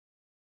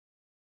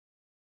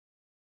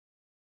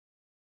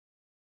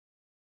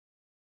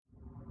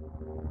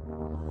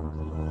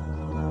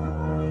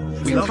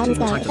We love Teen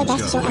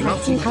Titans Go. We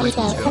love Teen Titans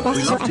Go.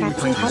 We love Teen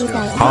Titans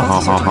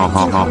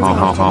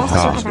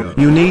Go.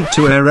 You need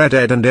to air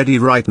Ed and Eddie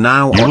right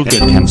now. You will get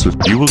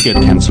cancelled. You will get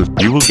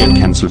cancelled. You will get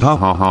cancelled. Ha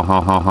ha ha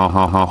ha ha ha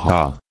ha ha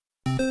ha.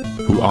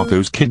 Who are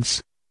those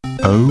kids?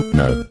 Oh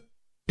no.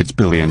 It's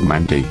Billy and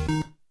Mandy.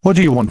 What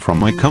do you want from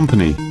my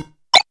company?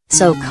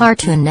 So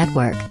Cartoon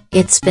Network,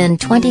 it's been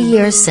 20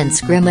 years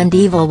since Grim and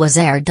Evil was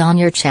aired on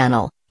your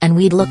channel, and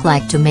we'd look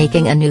like to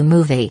making a new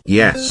movie.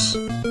 Yes.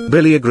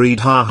 Billy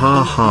agreed, ha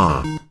ha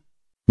ha.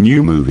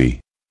 New movie?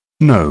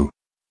 No.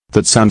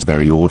 That sounds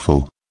very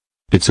awful.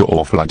 It's an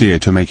awful idea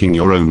to making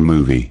your own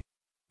movie.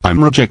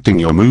 I'm rejecting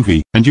your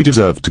movie, and you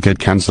deserve to get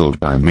cancelled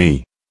by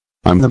me.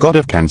 I'm the god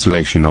of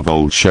cancellation of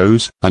old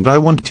shows, and I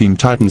want Teen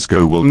Titans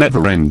Go will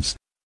never ends.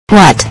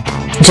 What?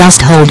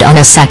 Just hold on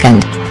a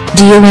second.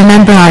 Do you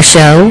remember our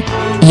show?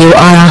 You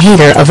are a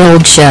hater of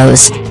old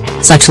shows.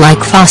 Such like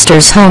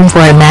Foster's Home for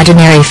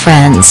Imaginary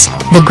Friends,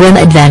 The Grim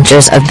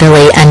Adventures of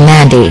Billy and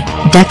Mandy,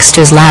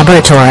 Dexter's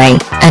Laboratory,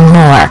 and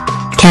more.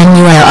 Can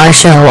you air our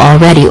show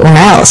already or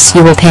else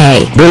you will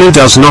pay? Billy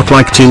does not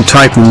like Teen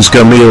Titans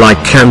Go. Me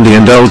like candy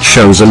and old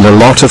shows and a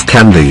lot of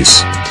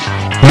candies.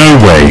 No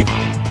way.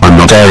 I'm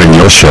not airing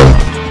your show.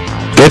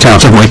 Get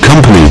out of my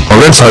company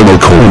or else I will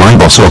call my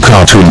boss or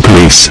Cartoon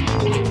Police.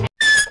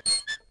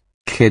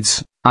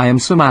 Kids, I am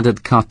so mad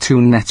at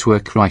Cartoon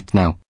Network right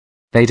now.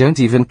 They don't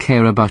even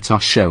care about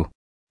our show.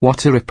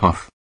 What a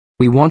rip-off.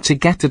 We want to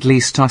get at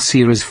least our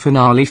series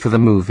finale for the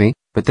movie,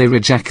 but they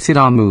rejected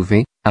our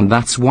movie, and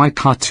that's why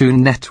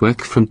Cartoon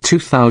Network from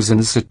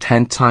 2000s are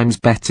 10 times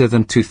better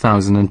than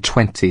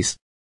 2020s.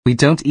 We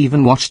don't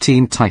even watch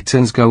Teen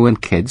Titans Go,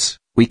 and kids,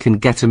 we can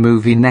get a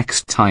movie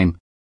next time.